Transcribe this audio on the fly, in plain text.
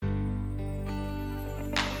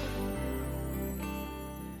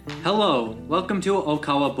Hello, welcome to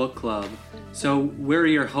Okawa Book Club. So, we're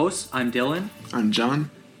your hosts. I'm Dylan. I'm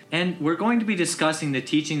John. And we're going to be discussing the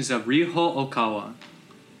teachings of Riho Okawa.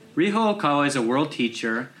 Riho Okawa is a world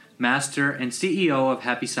teacher, master, and CEO of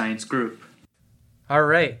Happy Science Group. All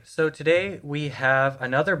right, so today we have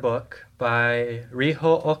another book by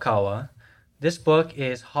Riho Okawa. This book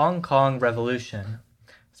is Hong Kong Revolution,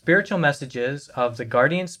 Spiritual Messages of the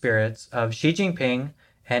Guardian Spirits of Xi Jinping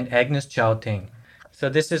and Agnes Chow Ting. So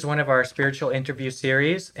this is one of our spiritual interview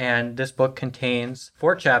series, and this book contains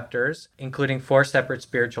 4 chapters, including 4 separate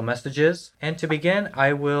spiritual messages. And to begin,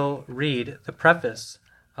 I will read the preface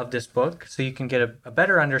of this book so you can get a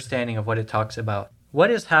better understanding of what it talks about. What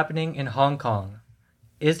is happening in Hong Kong?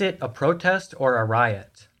 Is it a protest or a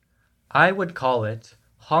riot? I would call it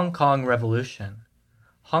Hong Kong Revolution.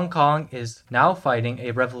 Hong Kong is now fighting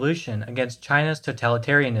a revolution against China's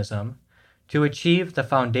totalitarianism to achieve the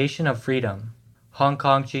foundation of freedom. Hong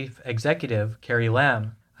Kong Chief Executive Carrie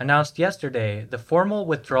Lam announced yesterday the formal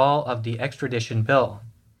withdrawal of the extradition bill.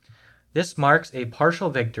 This marks a partial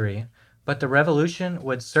victory, but the revolution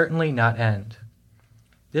would certainly not end.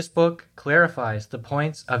 This book clarifies the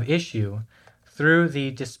points of issue through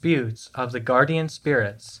the disputes of the guardian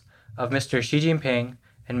spirits of Mr. Xi Jinping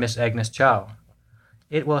and Miss Agnes Chow.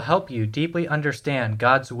 It will help you deeply understand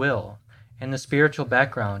God's will and the spiritual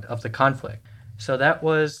background of the conflict. So that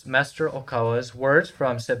was Master Okawa's words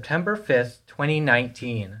from September 5th,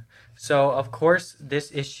 2019. So, of course,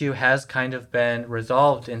 this issue has kind of been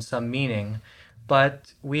resolved in some meaning,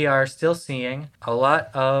 but we are still seeing a lot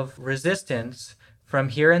of resistance from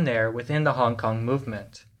here and there within the Hong Kong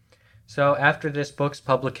movement. So after this book's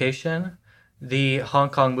publication, the Hong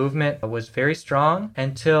Kong movement was very strong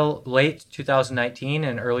until late 2019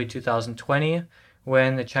 and early 2020,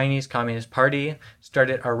 when the Chinese Communist Party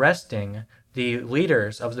started arresting the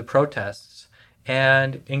leaders of the protests,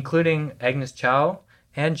 and including Agnes Chow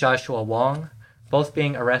and Joshua Wong, both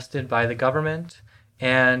being arrested by the government,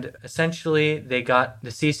 and essentially the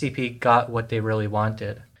CCP got what they really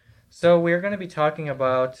wanted. So we're going to be talking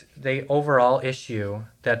about the overall issue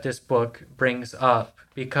that this book brings up,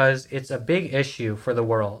 because it's a big issue for the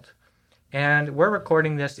world. And we're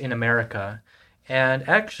recording this in America, and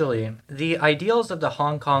actually the ideals of the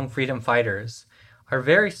Hong Kong freedom fighters are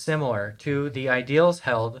very similar to the ideals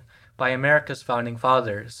held by America's founding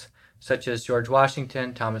fathers, such as George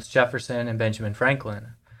Washington, Thomas Jefferson, and Benjamin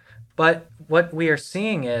Franklin. But what we are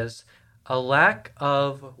seeing is a lack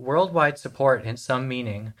of worldwide support in some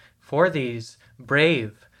meaning for these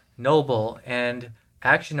brave, noble, and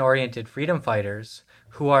action-oriented freedom fighters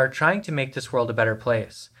who are trying to make this world a better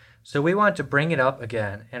place. So we want to bring it up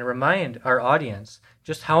again and remind our audience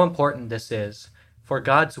just how important this is for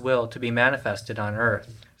God's will to be manifested on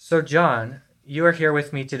earth. So John, you are here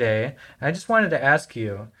with me today. I just wanted to ask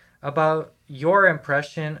you about your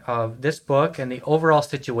impression of this book and the overall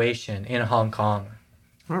situation in Hong Kong.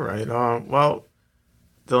 All right. Well,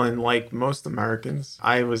 Dylan, like most Americans,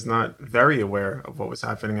 I was not very aware of what was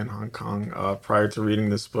happening in Hong Kong prior to reading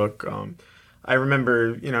this book. I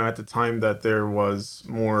remember, at the time that there was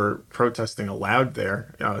more protesting allowed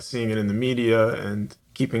there, seeing it in the media and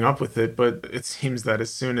keeping up with it. But it seems that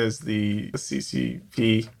as soon as the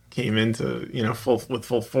CCP came into, with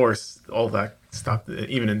full force, all that stopped,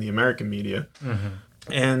 even in the American media. Mm-hmm.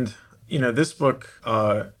 And, this book,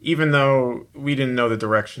 even though we didn't know the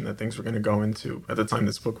direction that things were going to go into at the time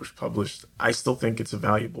this book was published, I still think it's a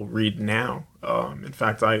valuable read now. In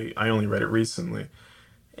fact, I only read it recently.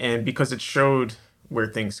 And because it showed where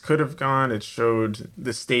things could have gone, it showed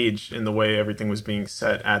the stage in the way everything was being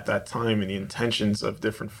set at that time and the intentions of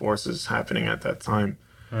different forces happening at that time.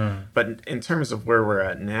 But in terms of where we're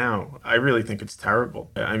at now, I really think it's terrible.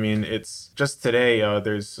 I mean, it's just today,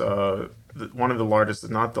 there's one of the largest, if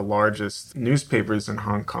not the largest, newspapers in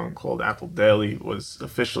Hong Kong called Apple Daily was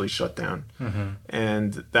officially shut down. Mm-hmm.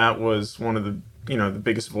 And that was one of the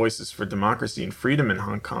biggest voices for democracy and freedom in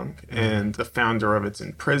Hong Kong. Mm-hmm. And the founder of it's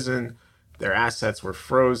in prison. Their assets were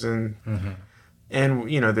frozen. Mm-hmm. And,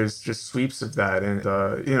 there's just sweeps of that. And,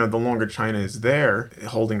 the longer China is there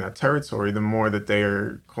holding that territory, the more that they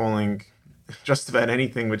are calling just about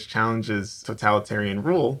anything which challenges totalitarian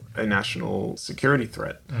rule a national security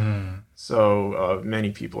threat. Mm. So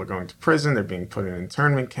many people are going to prison. They're being put in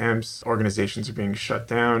internment camps. Organizations are being shut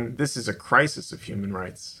down. This is a crisis of human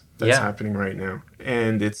rights that's happening right now.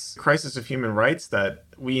 And it's a crisis of human rights that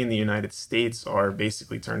we in the United States are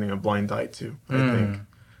basically turning a blind eye to, I think.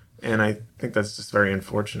 And I think that's just very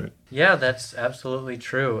unfortunate. Yeah, that's absolutely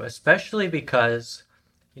true, especially because,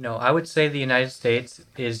 I would say the United States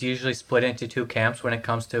is usually split into 2 camps when it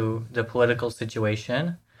comes to the political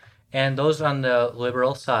situation. And those on the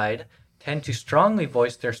liberal side tend to strongly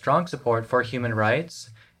voice their strong support for human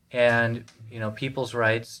rights and people's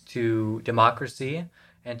rights to democracy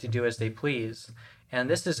and to do as they please. And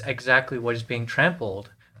this is exactly what is being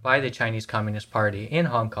trampled by the Chinese Communist Party in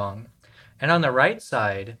Hong Kong. And on the right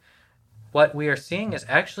side, what we are seeing is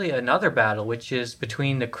actually another battle, which is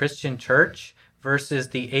between the Christian church versus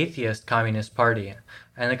the atheist Communist Party.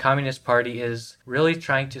 And the Communist Party is really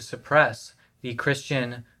trying to suppress the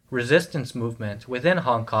Christian resistance movement within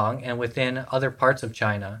Hong Kong and within other parts of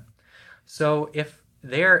China. So if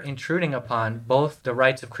they're intruding upon both the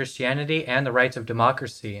rights of Christianity and the rights of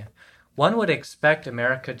democracy, one would expect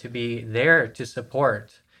America to be there to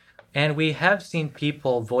support. And we have seen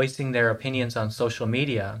people voicing their opinions on social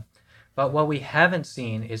media, but what we haven't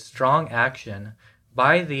seen is strong action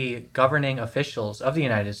by the governing officials of the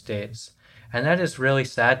United States, and that is really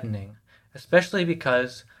saddening, especially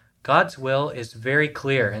because God's will is very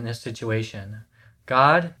clear in this situation.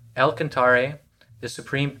 God, El Cantare, the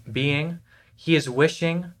supreme being, he is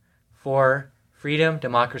wishing for freedom,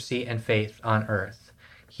 democracy, and faith on earth.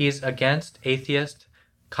 He is against atheist,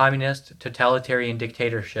 communist, totalitarian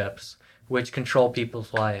dictatorships which control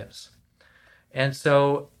people's lives. And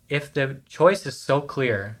so if the choice is so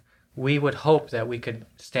clear, we would hope that we could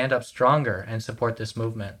stand up stronger and support this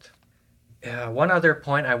movement. One other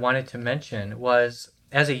point I wanted to mention was,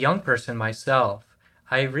 as a young person myself,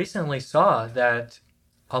 I recently saw that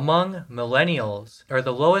among millennials are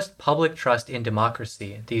the lowest public trust in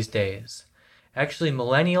democracy these days. Actually,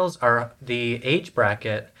 millennials are the age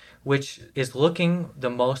bracket which is looking the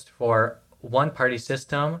most for one-party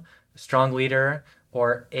system, strong leader,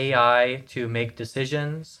 or AI to make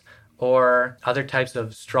decisions, or other types of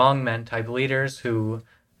strongmen type leaders who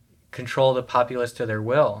control the populace to their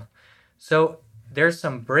will. So there's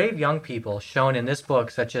some brave young people shown in this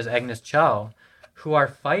book, such as Agnes Chow, who are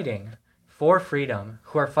fighting for freedom,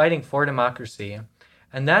 who are fighting for democracy.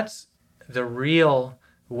 And that's the real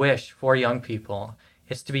wish for young people.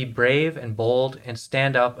 It's to be brave and bold and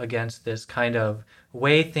stand up against this kind of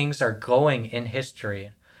way things are going in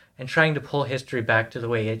history and trying to pull history back to the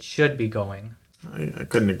way it should be going. I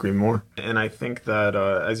couldn't agree more. And I think that,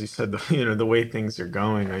 as you said, the way things are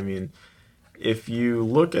going, I mean, if you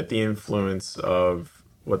look at the influence of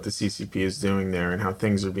what the CCP is doing there and how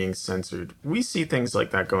things are being censored, we see things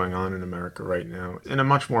like that going on in America right now in a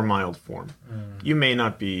much more mild form. You may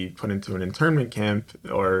not be put into an internment camp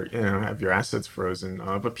or have your assets frozen,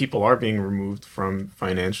 but people are being removed from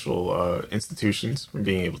financial institutions from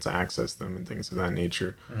being able to access them and things of that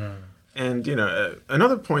nature. And,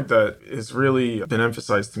 another point that has really been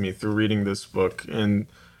emphasized to me through reading this book and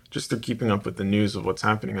just through keeping up with the news of what's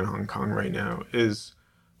happening in Hong Kong right now is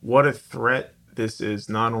what a threat this is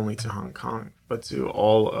not only to Hong Kong, but to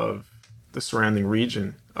all of the surrounding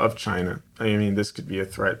region of China. I mean, this could be a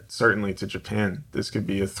threat certainly to Japan. This could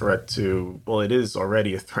be a threat to, well, it is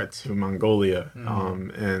already a threat to Mongolia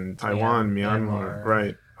and Taiwan, Myanmar,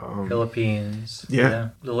 right. Philippines. Yeah.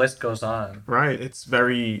 The list goes on. Right. It's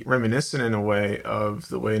very reminiscent in a way of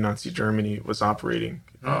the way Nazi Germany was operating.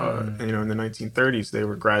 In the 1930s, they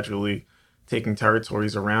were gradually taking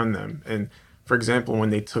territories around them. And for example,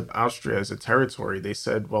 when they took Austria as a territory, they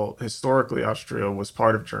said, well, historically, Austria was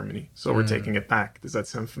part of Germany, so we're taking it back. Does that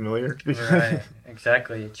sound familiar? Right,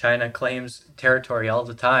 exactly. China claims territory all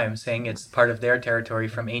the time, saying it's part of their territory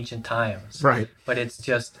from ancient times. Right. But it's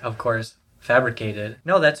just, of course, fabricated.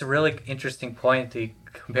 No, that's a really interesting point, the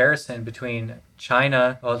comparison between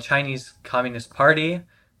Chinese Communist Party,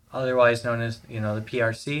 otherwise known as, the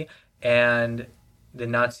PRC, and the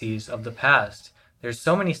Nazis of the past. There's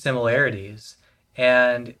so many similarities,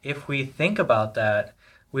 and if we think about that,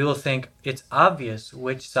 we will think it's obvious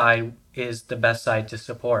which side is the best side to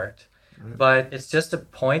support. But it's just a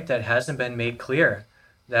point that hasn't been made clear,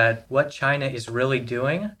 that what China is really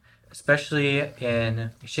doing, especially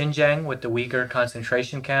in Xinjiang with the Uyghur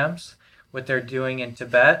concentration camps, what they're doing in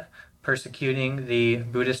Tibet, persecuting the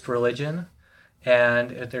Buddhist religion,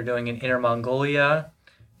 and what they're doing in Inner Mongolia,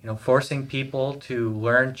 forcing people to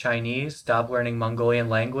learn Chinese, stop learning Mongolian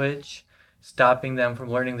language, stopping them from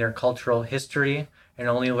learning their cultural history and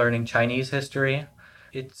only learning Chinese history.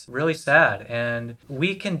 It's really sad, and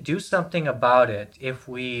we can do something about it if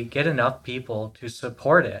we get enough people to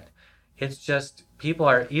support it. It's just people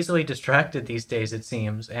are easily distracted these days, it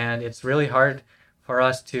seems, and it's really hard for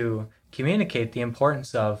us to communicate the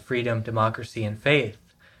importance of freedom, democracy, and faith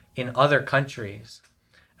in other countries.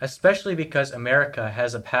 Especially because America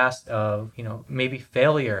has a past of, maybe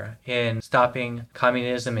failure in stopping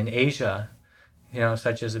communism in Asia,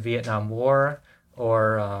 such as the Vietnam War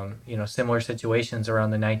or, similar situations around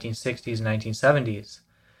the 1960s, 1970s.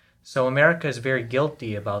 So America is very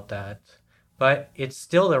guilty about that. But it's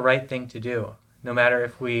still the right thing to do. No matter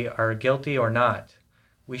if we are guilty or not,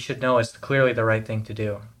 we should know it's clearly the right thing to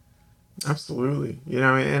do. Absolutely.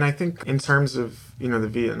 And I think in terms of, the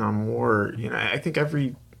Vietnam War, I think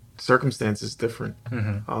every circumstance is different.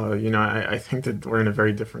 I think that we're in a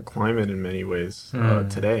very different climate in many ways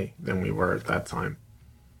today than we were at that time.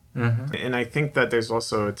 And I think that there's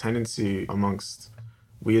also a tendency amongst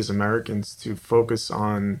we as Americans to focus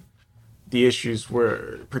on the issues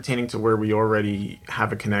pertaining to where we already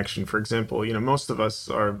have a connection. For example, most of us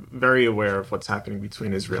are very aware of what's happening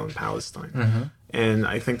between Israel and Palestine. And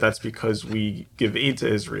I think that's because we give aid to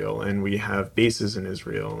Israel and we have bases in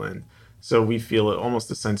Israel. And so we feel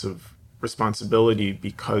almost a sense of responsibility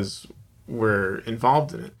because we're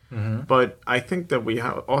involved in it. But I think that we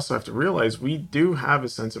also have to realize we do have a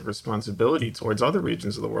sense of responsibility towards other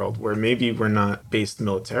regions of the world where maybe we're not based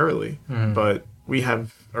militarily, but we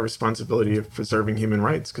have a responsibility of preserving human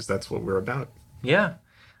rights because that's what we're about. Yeah,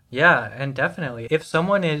 and definitely. If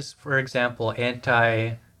someone is, for example,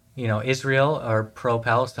 Israel or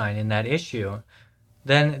pro-Palestine in that issue,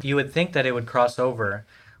 then you would think that it would cross over.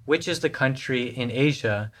 Which is the country in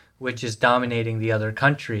Asia which is dominating the other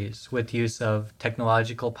countries with use of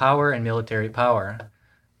technological power and military power?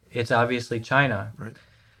 It's obviously China. Right.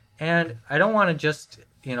 And I don't want to just,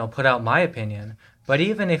 put out my opinion, but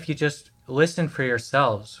even if you just listen for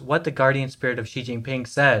yourselves, what the guardian spirit of Xi Jinping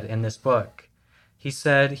said in this book. He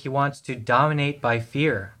said he wants to dominate by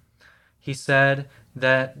fear. He said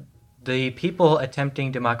that the people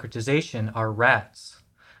attempting democratization are rats,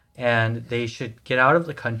 and they should get out of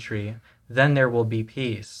the country, then there will be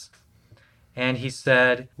peace. And he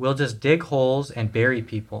said, we'll just dig holes and bury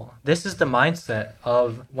people. This is the mindset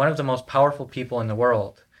of one of the most powerful people in the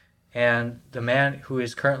world, and the man who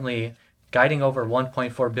is currently guiding over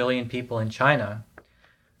 1.4 billion people in China.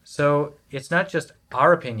 So it's not just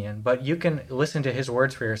our opinion, but you can listen to his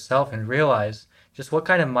words for yourself and realize just what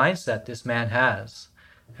kind of mindset this man has,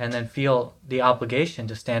 and then feel the obligation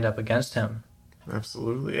to stand up against him.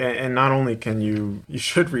 Absolutely. And not only can you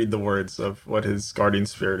should read the words of what his guardian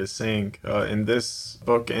spirit is saying in this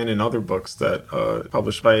book and in other books that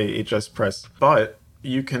published by HS Press, but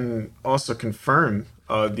you can also confirm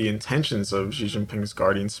the intentions of Xi Jinping's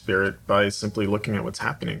guardian spirit by simply looking at what's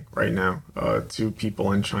happening right now to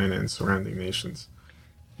people in China and surrounding nations.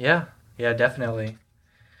 Yeah, definitely.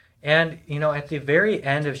 And, at the very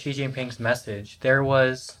end of Xi Jinping's message, there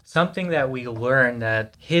was something that we learned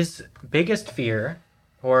that his biggest fear,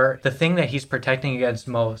 or the thing that he's protecting against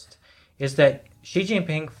most, is that Xi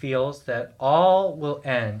Jinping feels that all will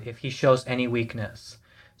end if he shows any weakness.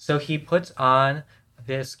 So he puts on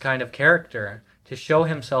this kind of character to show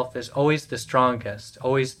himself as always the strongest,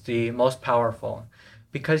 always the most powerful,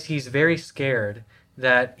 because he's very scared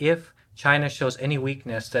that if China shows any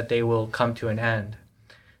weakness, that they will come to an end.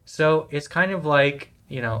 So it's kind of like,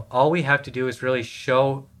 all we have to do is really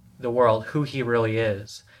show the world who he really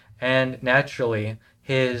is. And naturally,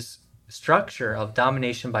 his structure of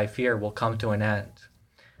domination by fear will come to an end.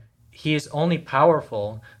 He is only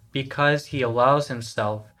powerful because he allows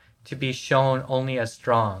himself to be shown only as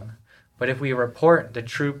strong. But if we report the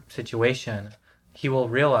true situation, he will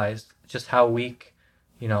realize just how weak,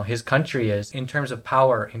 his country is in terms of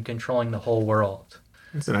power in controlling the whole world.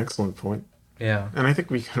 That's an excellent point. Yeah. And I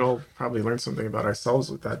think we could all probably learn something about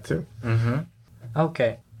ourselves with that too.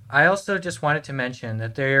 Okay. I also just wanted to mention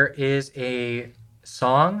that there is a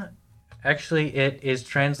song. Actually, it is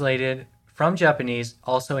translated from Japanese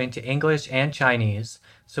also into English and Chinese.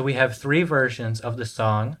 So we have 3 versions of the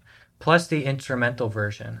song, plus the instrumental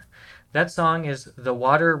version. That song is The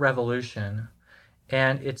Water Revolution,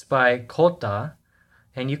 and it's by Kota,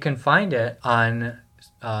 and you can find it on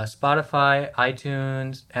Spotify,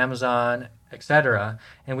 iTunes, Amazon, etc.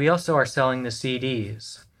 And we also are selling the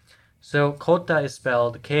CDs. So Kota is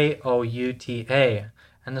spelled Kouta,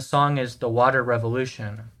 and the song is The Water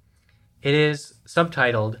Revolution. It is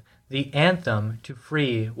subtitled The Anthem to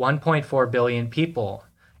Free 1.4 billion people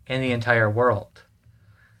in the entire world.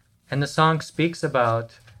 And the song speaks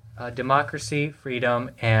about democracy,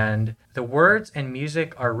 freedom, and the words and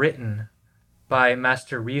music are written by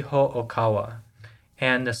Master Riho Okawa.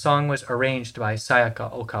 And the song was arranged by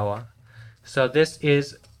Sayaka Okawa. So this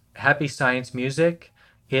is happy science music.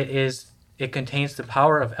 It contains the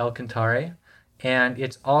power of El Cantare, and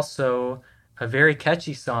it's also a very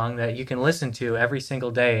catchy song that you can listen to every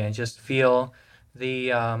single day and just feel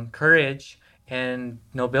the courage and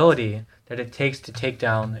nobility that it takes to take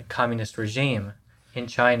down the communist regime in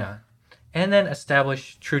China and then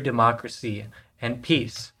establish true democracy and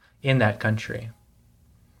peace in that country.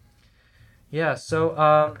 Yeah,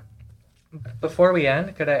 so Before we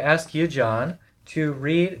end, could I ask you, John, to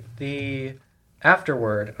read the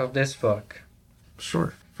afterword of this book?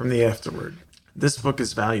 Sure. From the afterword. This book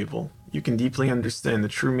is valuable. You can deeply understand the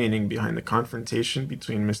true meaning behind the confrontation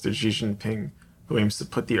between Mr. Xi Jinping, who aims to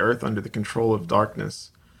put the earth under the control of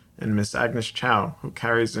darkness, and Miss Agnes Chow, who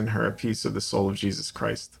carries in her a piece of the soul of Jesus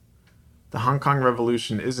Christ. The Hong Kong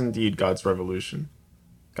Revolution is indeed God's revolution.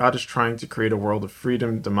 God is trying to create a world of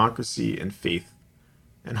freedom, democracy, and faith,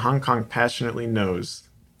 and Hong Kong passionately knows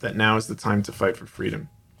that now is the time to fight for freedom.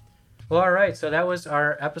 Well, all right, so that was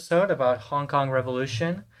our episode about Hong Kong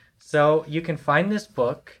Revolution. So you can find this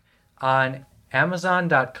book on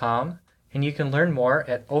Amazon.com, and you can learn more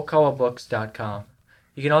at okawabooks.com.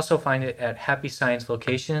 You can also find it at Happy Science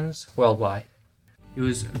locations worldwide. It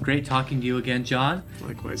was great talking to you again, John.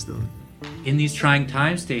 Likewise, Dylan. In these trying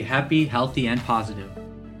times, stay happy, healthy, and positive.